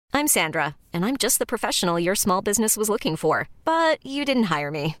I'm Sandra, and I'm just the professional your small business was looking for. But you didn't hire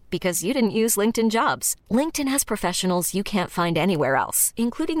me because you didn't use LinkedIn Jobs. LinkedIn has professionals you can't find anywhere else,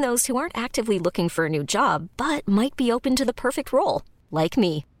 including those who aren't actively looking for a new job, but might be open to the perfect role, like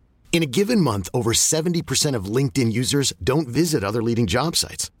me. In a given month, over 70% of LinkedIn users don't visit other leading job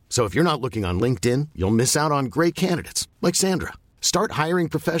sites. So if you're not looking on LinkedIn, you'll miss out on great candidates like Sandra. Start hiring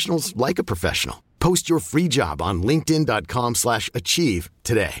professionals like a professional. Post your free job on linkedin.com/achieve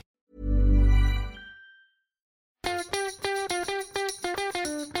today.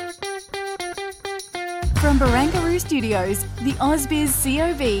 From Barangaroo Studios, the AusBiz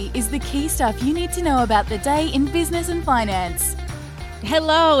COB is the key stuff you need to know about the day in business and finance.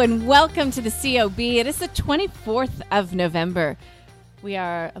 Hello and welcome to the COB. It is the 24th of November. We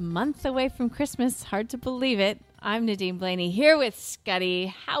are a month away from Christmas. Hard to believe it. I'm Nadine Blaney here with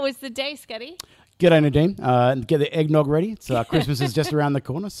Scuddy. How was the day, Scuddy? G'day, Nadine. Get the eggnog ready. It's Christmas is just around the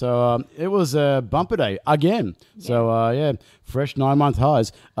corner. So it was a bumper day again. Yeah. So, fresh 9-month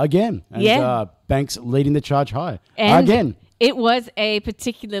highs again. And banks leading the charge high again. It was a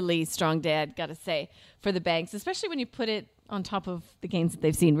particularly strong day, I've got to say, for the banks, especially when you put it on top of the gains that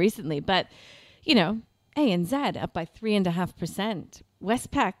they've seen recently. But, you know, ANZ up by 3.5%.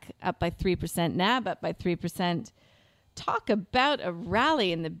 Westpac up by 3%. NAB up by 3%. Talk about a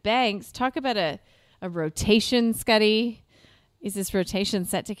rally in the banks. Talk about a rotation, Scuddy. Is this rotation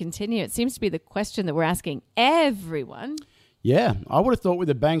set to continue? It seems to be the question that we're asking everyone. Yeah, I would have thought with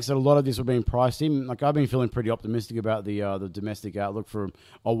the banks that a lot of this were being priced in. Like, I've been feeling pretty optimistic about the domestic outlook for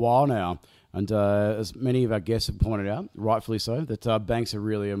a while now. And as many of our guests have pointed out, rightfully so, that banks are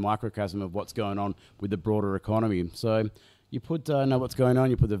really a microcosm of what's going on with the broader economy. So you know what's going on.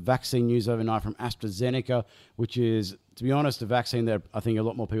 You put the vaccine news overnight from AstraZeneca, which is, to be honest, a vaccine that I think a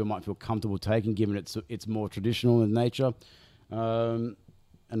lot more people might feel comfortable taking, given it's more traditional in nature.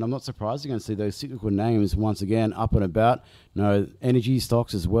 And I'm not surprised you're going to see those cyclical names once again up and about. Energy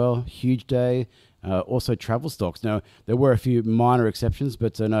stocks as well, huge day. Also travel stocks. Now, there were a few minor exceptions,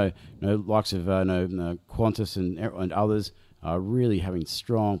 but likes of Qantas and others are really having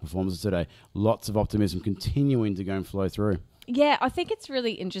strong performances today. Lots of optimism continuing to go and flow through. Yeah, I think it's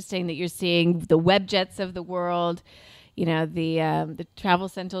really interesting that you're seeing the Webjets of the world, the travel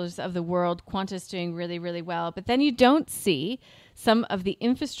centers of the world, Qantas doing really, really well. But then you don't see some of the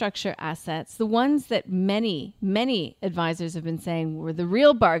infrastructure assets, the ones that many, many advisors have been saying were the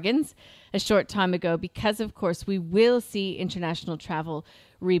real bargains a short time ago, because, of course, we will see international travel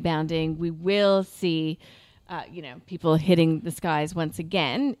rebounding. We will see people hitting the skies once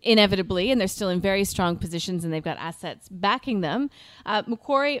again, inevitably, and they're still in very strong positions and they've got assets backing them.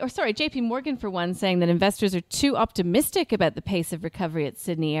 JP Morgan, for one, saying that investors are too optimistic about the pace of recovery at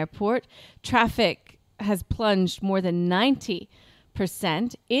Sydney Airport. Traffic has plunged more than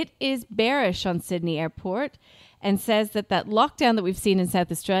 90%. It is bearish on Sydney Airport and says that lockdown that we've seen in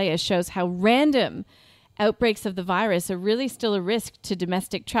South Australia shows how random outbreaks of the virus are really still a risk to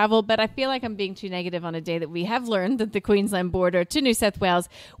domestic travel. But I feel like I'm being too negative on a day that we have learned that the Queensland border to New South Wales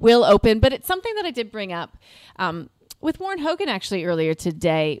will open. But it's something that I did bring up with Warren Hogan actually earlier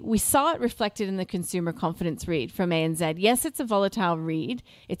today. We saw it reflected in the consumer confidence read from ANZ. Yes, it's a volatile read.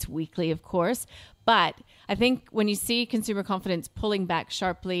 It's weekly, of course. But I think when you see consumer confidence pulling back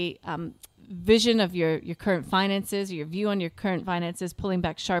sharply, vision of your current finances, your view on your current finances pulling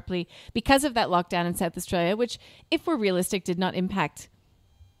back sharply because of that lockdown in South Australia, which, if we're realistic, did not impact,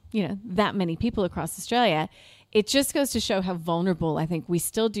 that many people across Australia. It just goes to show how vulnerable I think we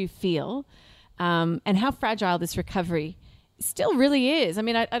still do feel, and how fragile this recovery still really is. I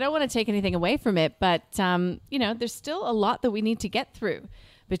mean, I don't want to take anything away from it, but, there's still a lot that we need to get through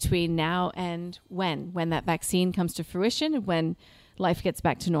between now and when that vaccine comes to fruition and when life gets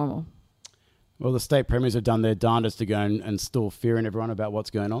back to normal. Well, the state premiers have done their darndest to go and instill fear in everyone about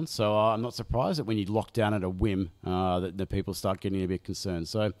what's going on. So I'm not surprised that when you lock down at a whim, that the people start getting a bit concerned.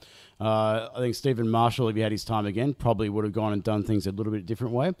 So I think Stephen Marshall, if he had his time again, probably would have gone and done things a little bit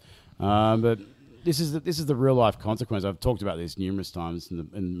different way. But this is the real life consequence. I've talked about this numerous times,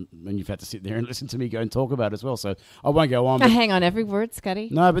 and you've had to sit there and listen to me go and talk about it as well. So I won't go on. I hang on every word,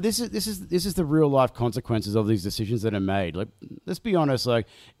 Scuddy. No, but this is the real life consequences of these decisions that are made. Like, let's be honest. Like,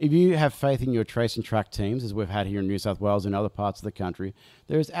 if you have faith in your trace and track teams, as we've had here in New South Wales and other parts of the country,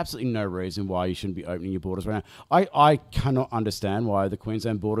 there is absolutely no reason why you shouldn't be opening your borders right now. I cannot understand why the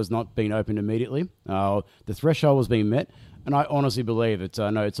Queensland border's not been opened immediately. The threshold was being met. And I honestly believe it's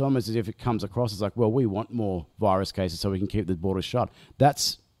almost as if it comes across as like, well, we want more virus cases so we can keep the borders shut.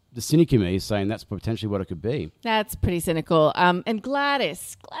 That's the cynic in me is saying that's potentially what it could be. That's pretty cynical. And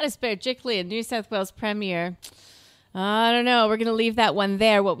Gladys Berejiklian, New South Wales Premier, I don't know. We're going to leave that one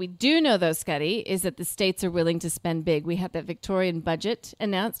there. What we do know, though, Scotty, is that the states are willing to spend big. We had that Victorian budget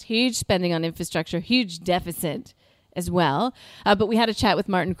announced, huge spending on infrastructure, huge deficit as well. But we had a chat with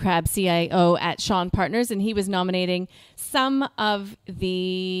Martin Crabb, CIO at Shaw Partners, and he was nominating some of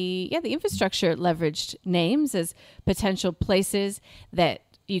the infrastructure leveraged names as potential places that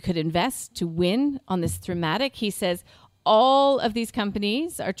you could invest to win on this thematic. He says all of these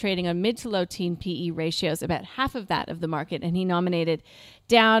companies are trading on mid to low teen PE ratios, about half of that of the market. And he nominated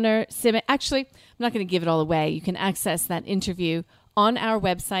Downer, Simmons. Actually, I'm not going to give it all away. You can access that interview on our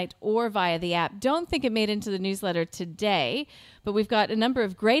website or via the app. Don't think it made into the newsletter today, but we've got a number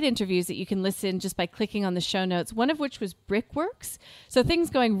of great interviews that you can listen just by clicking on the show notes, one of which was Brickworks. So things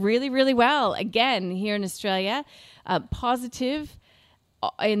going really, really well. Again, here in Australia, positive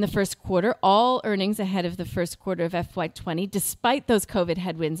in the first quarter, all earnings ahead of the first quarter of FY20, despite those COVID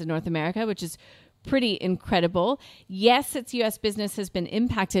headwinds in North America, which is pretty incredible. Yes, its U.S. business has been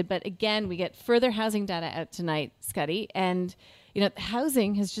impacted, but again, we get further housing data out tonight, Scotty, and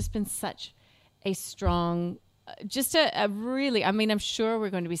housing has just been such a strong, I'm sure we're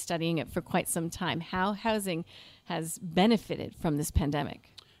going to be studying it for quite some time, how housing has benefited from this pandemic.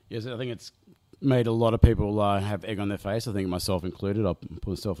 Yes, I think it's made a lot of people have egg on their face. I think myself included. I'll put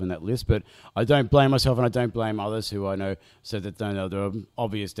myself in that list. But I don't blame myself and I don't blame others who I know said that there are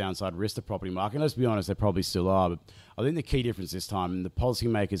obvious downside risks to the property market. And let's be honest, there probably still are. But I think the key difference this time, the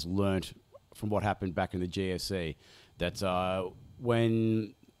policymakers learnt from what happened back in the GFC, that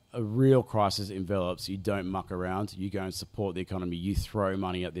when a real crisis envelops, you don't muck around. You go and support the economy. You throw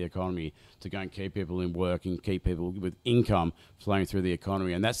money at the economy to go and keep people in work and keep people with income flowing through the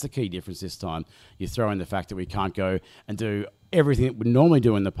economy. And that's the key difference this time. You throw in the fact that we can't go and do everything that we normally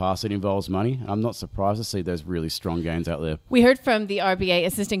do in the past that involves money. I'm not surprised to see those really strong gains out there. We heard from the RBA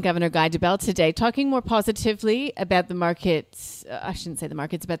Assistant Governor Guy Debelle today, talking more positively about the markets. I shouldn't say the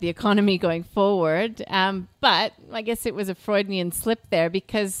markets, about the economy going forward. But I guess it was a Freudian slip there,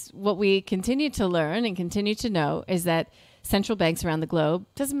 because what we continue to learn and continue to know is that central banks around the globe,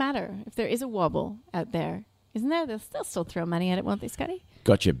 doesn't matter if there is a wobble out there, isn't there? They'll still throw money at it, won't they, Scotty?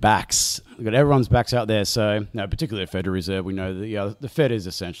 Got your backs. We've got everyone's backs out there. So, particularly the Federal Reserve, we know that the Fed is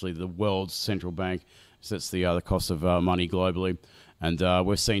essentially the world's central bank. Sets the cost of money globally. And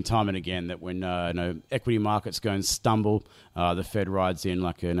we've seen time and again that when equity markets go and stumble, the Fed rides in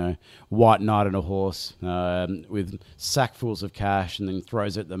like a white knight on a horse with sackfuls of cash and then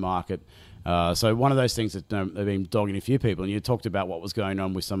throws it at the market. So one of those things that have been dogging a few people, and you talked about what was going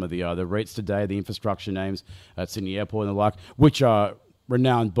on with some of the REITs today, the infrastructure names at Sydney Airport and the like, which are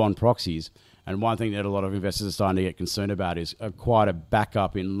renowned bond proxies. And one thing that a lot of investors are starting to get concerned about is quite a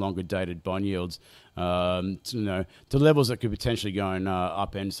backup in longer dated bond yields to levels that could potentially go and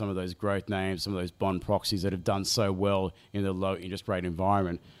upend some of those growth names, some of those bond proxies that have done so well in the low interest rate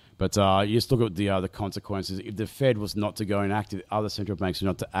environment. But you just look at the consequences. If the Fed was not to go and act, if other central banks were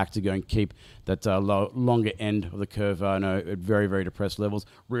not to act to go and keep that longer end of the curve at very, very depressed levels,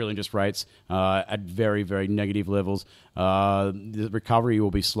 real interest rates at very, very negative levels, the recovery will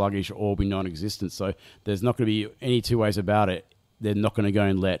be sluggish or be non-existent. So there's not going to be any two ways about it. They're not going to go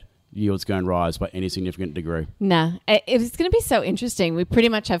and let yields go and rise by any significant degree. No, it's going to be so interesting. We pretty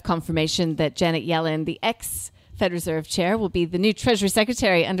much have confirmation that Janet Yellen, the ex-Fed Reserve Chair, will be the new Treasury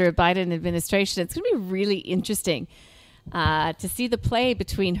Secretary under a Biden administration. It's going to be really interesting to see the play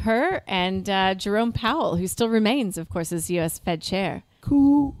between her and Jerome Powell, who still remains, of course, as U.S. Fed Chair.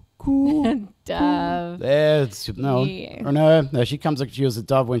 Cool. No, she comes like she was a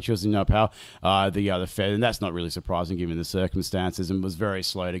dove when she was in power, the Fed, and that's not really surprising given the circumstances, and was very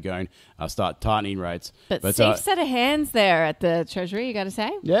slow to go and start tightening rates. But safe set of hands there at the Treasury, you got to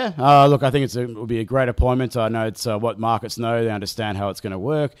say. Yeah, look, I think it will be a great appointment. I know it's what markets know. They understand how it's going to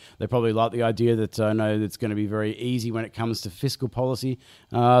work. They probably like the idea that it's going to be very easy when it comes to fiscal policy.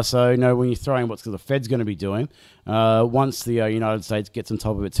 So when you're throwing what the Fed's going to be doing, once the United States gets on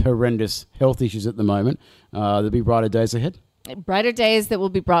top of its horrendous health issues at the moment, there'll be brighter days ahead. Brighter days that will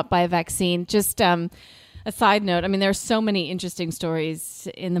be brought by a vaccine. Just a side note, there are so many interesting stories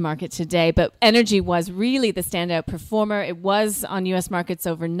in the market today, but energy was really the standout performer. It was on U.S. markets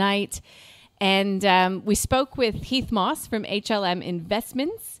overnight. And we spoke with Heath Moss from HLM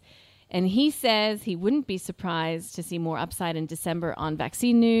Investments. And he says he wouldn't be surprised to see more upside in December on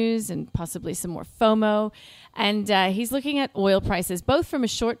vaccine news and possibly some more FOMO. And he's looking at oil prices, both from a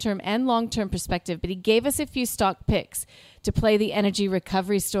short-term and long-term perspective. But he gave us a few stock picks to play the energy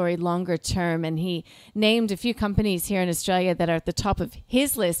recovery story longer term. And he named a few companies here in Australia that are at the top of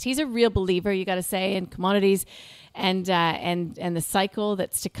his list. He's a real believer, you got to say, in commodities and the cycle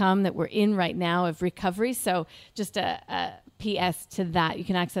that's to come that we're in right now of recovery. So just a PS to that. You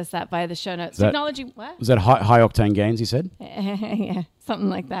can access that via the show notes. Technology, what? Was that high octane gains, you said? Yeah, something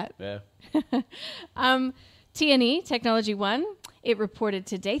like that. Yeah. T&E, Technology One, it reported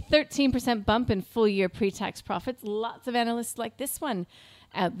today 13% bump in full year pre-tax profits. Lots of analysts like this one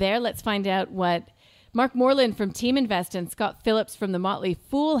out there. Let's find out what Mark Moreland from Team Invest and Scott Phillips from The Motley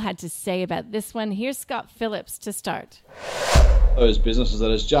Fool had to say about this one. Here's Scott Phillips to start. Those businesses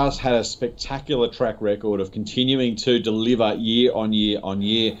that has just had a spectacular track record of continuing to deliver year on year on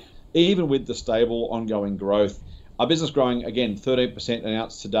year, even with the stable ongoing growth. Our business growing, again, 13%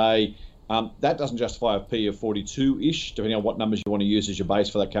 announced today. That doesn't justify a P of 42-ish, depending on what numbers you want to use as your base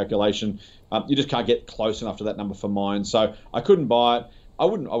for that calculation. You just can't get close enough to that number for mine. So I couldn't buy it. I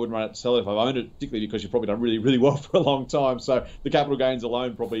wouldn't run it to sell it if I've owned it, particularly because you've probably done really, really well for a long time. So the capital gains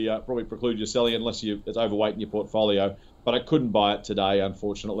alone probably preclude you selling it unless it's overweight in your portfolio. But I couldn't buy it today,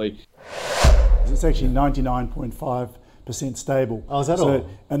 unfortunately. It's actually 99.5% stable. Oh, is that all?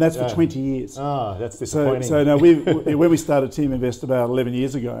 And that's for 20 years. Oh, that's disappointing. So now when we started Team Invest about 11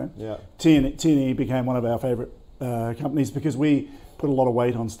 years ago, yeah. T&E became one of our favourite companies because we put a lot of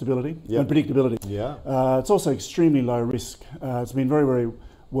weight on stability and predictability. Yeah. It's also extremely low risk. It's been very, very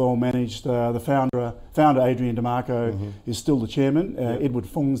well managed. The founder Adrian DeMarco is still the chairman. Edward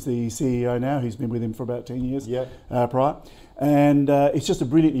Fung's the CEO now. He's been with him for about 10 years prior. And it's just a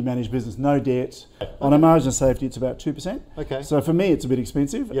brilliantly managed business, no debt. On a margin of safety, it's about 2%. Okay. So for me, it's a bit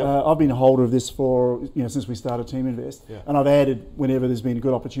expensive. Yep. I've been a holder of this for since we started Team Invest, and I've added whenever there's been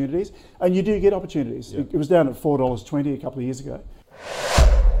good opportunities. And you do get opportunities. It was down at $4.20 a couple of years ago.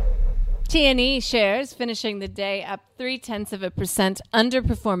 T&E shares finishing the day up 0.3%,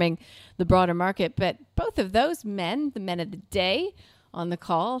 underperforming the broader market. But both of those men, the men of the day on the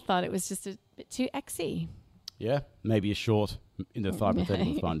call, thought it was just a bit too XE. Yeah, maybe a short in the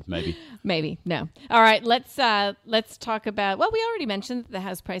hypothetical fund, maybe. Maybe, no. All right, let's talk about, well, we already mentioned that the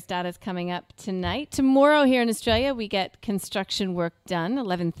house price data is coming up tonight. Tomorrow here in Australia, we get construction work done,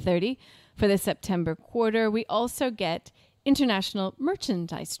 11:30 for the September quarter. We also get international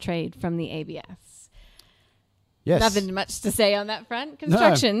merchandise trade from the ABS. Yes. Nothing much to say on that front.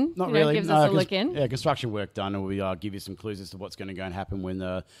 Construction, no, not really. gives us a look in. Yeah, construction work done, and we'll give you some clues as to what's going to go and happen when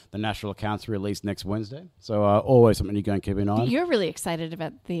the national accounts are released next Wednesday. So always something you go and keep an eye on. You're really excited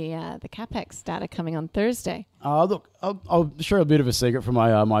about the CapEx data coming on Thursday. Look, I'll share a bit of a secret from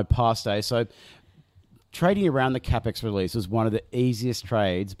my past days. So trading around the CapEx release was one of the easiest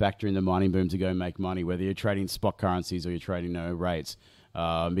trades back during the mining boom to go make money, whether you're trading spot currencies or you're trading rates.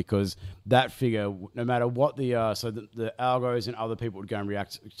 Because that figure, no matter what the algos and other people would go and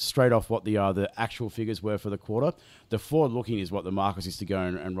react straight off what the actual figures were for the quarter. The forward-looking is what the markets used to go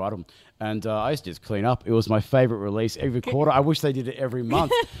and write them. And I used to just clean up. It was my favorite release every quarter. I wish they did it every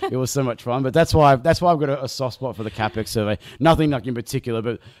month. It was so much fun. But that's why I've got a soft spot for the CapEx survey. Nothing in particular,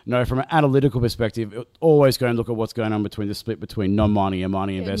 but no, from an analytical perspective, always go and look at what's going on between the split between non-mining and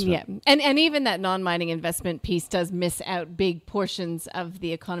mining investment. Yeah, and even that non-mining investment piece does miss out big portions of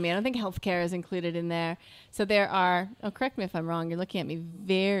the economy. I don't think healthcare is included in there. So there are, correct me if I'm wrong, you're looking at me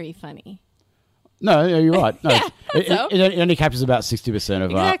very funny. No, you're right. No, Yeah, it only captures about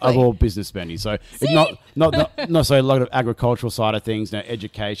 60% of all business spending. So it's not so a lot of agricultural side of things,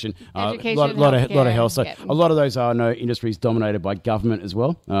 education, lot of health. So a lot of those are industries dominated by government as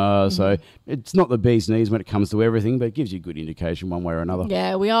well. So it's not the bee's knees when it comes to everything, but it gives you a good indication one way or another.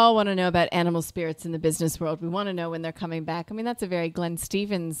 Yeah, we all want to know about animal spirits in the business world. We want to know when they're coming back. I mean, that's a very Glenn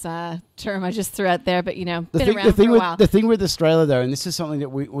Stevens term I just threw out there, but been around for a while. The thing with Australia though, and this is something that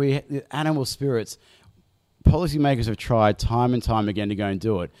we animal spirits, policymakers have tried time and time again to go and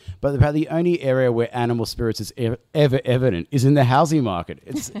do it, but about the only area where animal spirits is ever evident is in the housing market.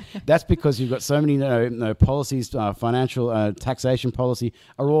 That's because you've got so many policies, financial taxation policy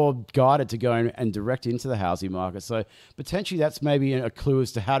are all guided to go and direct into the housing market. So potentially that's maybe a clue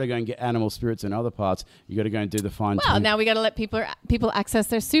as to how to go and get animal spirits in other parts. You got to go and do the fine. Well, now we got to let people access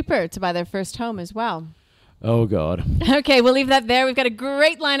their super to buy their first home as well. Oh God. Okay, we'll leave that there. We've got a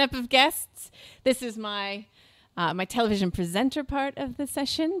great lineup of guests. This is my television presenter part of the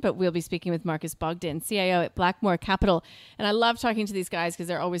session, but we'll be speaking with Marcus Bogdan, CIO at Blackmore Capital. And I love talking to these guys because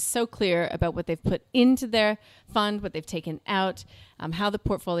they're always so clear about what they've put into their fund, what they've taken out, how the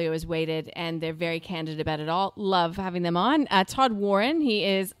portfolio is weighted, and they're very candid about it all. Love having them on. Todd Warren, he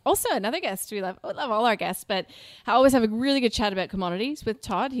is also another guest. We love all our guests, but I always have a really good chat about commodities with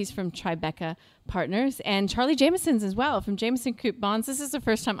Todd. He's from Tribeca Partners, and Charlie Jameson's as well from Jameson Group Bonds. This is the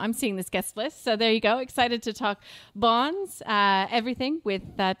first time I'm seeing this guest list, so there you go. Excited to talk bonds, everything with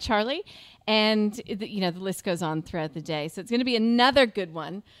Charlie, and the list goes on throughout the day. So it's going to be another good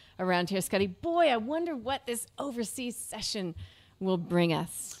one around here, Scotty. Boy, I wonder what this overseas session will bring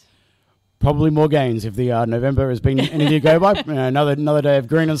us. Probably more gains if the November has been anything to go by. Another day of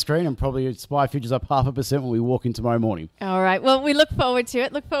green on screen, and probably SPI futures up 0.5% when we walk in tomorrow morning. All right. Well, we look forward to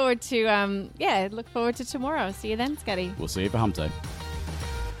it. Look forward to tomorrow. See you then, Scotty. We'll see you for Hump Day.